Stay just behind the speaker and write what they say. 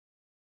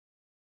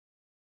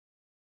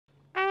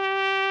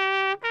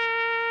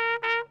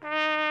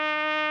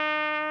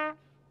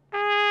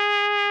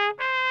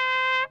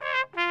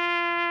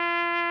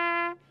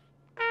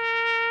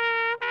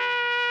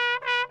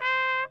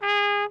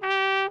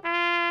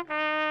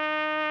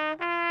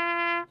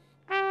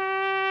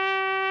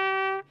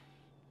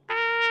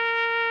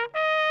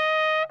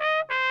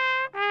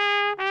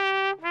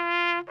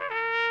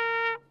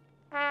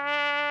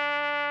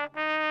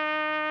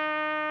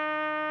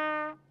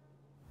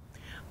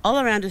All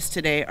around us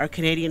today are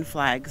Canadian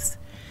flags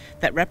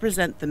that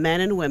represent the men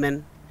and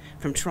women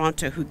from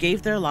Toronto who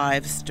gave their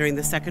lives during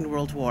the Second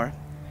World War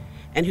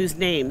and whose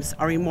names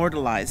are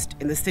immortalized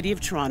in the City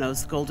of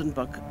Toronto's Golden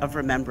Book of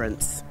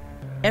Remembrance.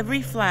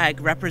 Every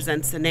flag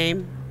represents a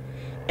name.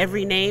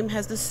 Every name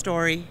has a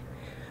story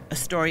of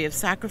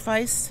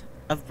sacrifice,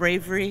 of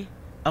bravery,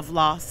 of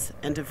loss,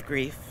 and of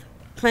grief.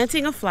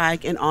 Planting a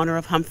flag in honor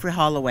of Humphrey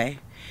Holloway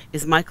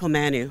is Michael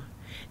Manu,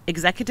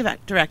 Executive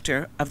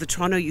Director of the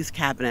Toronto Youth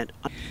Cabinet.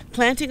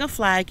 Planting a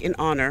flag in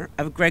honor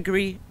of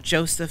Gregory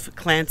Joseph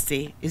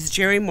Clancy is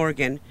Jerry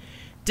Morgan,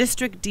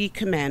 District D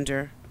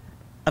Commander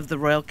of the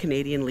Royal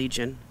Canadian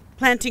Legion.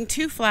 Planting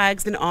 2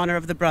 flags in honor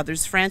of the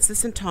brothers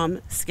Francis and Tom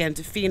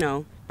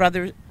Scandafino,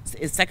 brothers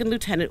is Second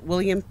Lieutenant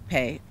William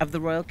Pay of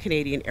the Royal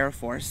Canadian Air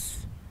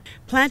Force.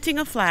 Planting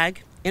a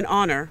flag in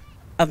honor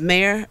of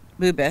Mayor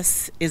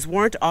Bubis is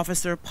Warrant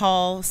Officer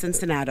Paul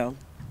Cincinnato.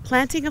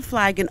 Planting a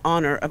flag in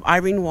honor of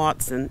Irene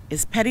Watson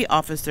is Petty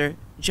Officer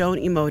Joan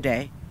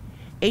Imode,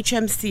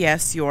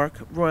 HMCS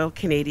York, Royal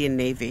Canadian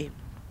Navy.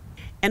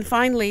 And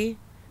finally,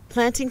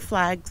 planting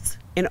flags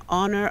in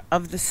honor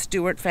of the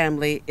Stewart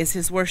family is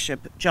His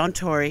Worship John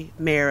Tory,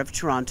 Mayor of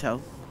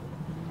Toronto.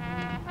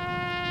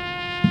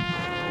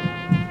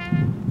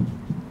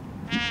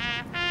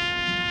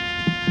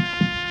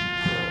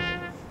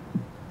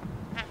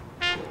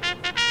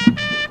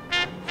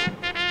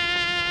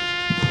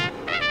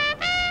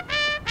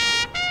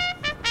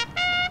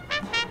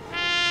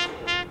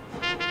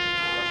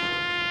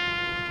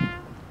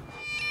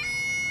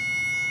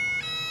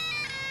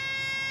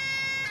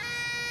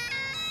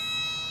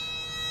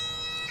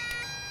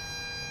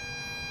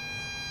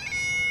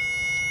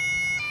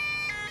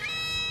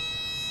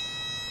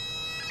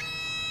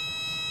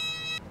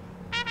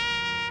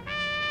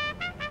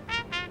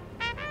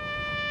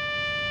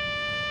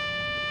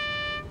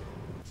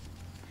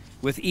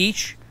 With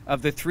each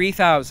of the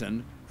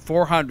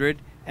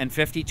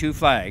 3,452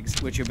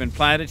 flags which have been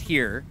planted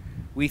here,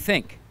 we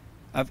think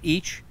of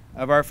each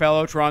of our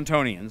fellow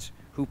Torontonians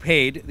who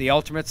paid the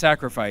ultimate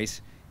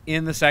sacrifice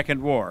in the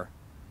Second War,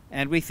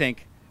 and we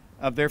think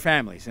of their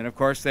families. And of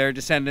course their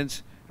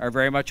descendants are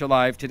very much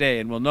alive today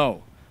and will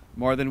know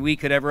more than we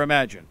could ever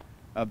imagine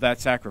of that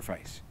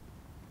sacrifice.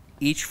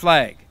 Each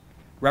flag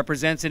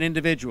represents an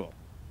individual,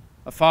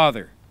 a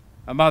father,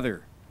 a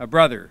mother, a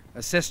brother,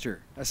 a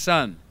sister, a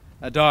son,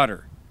 a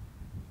daughter,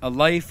 a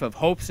life of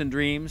hopes and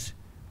dreams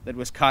that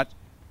was cut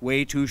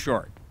way too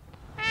short.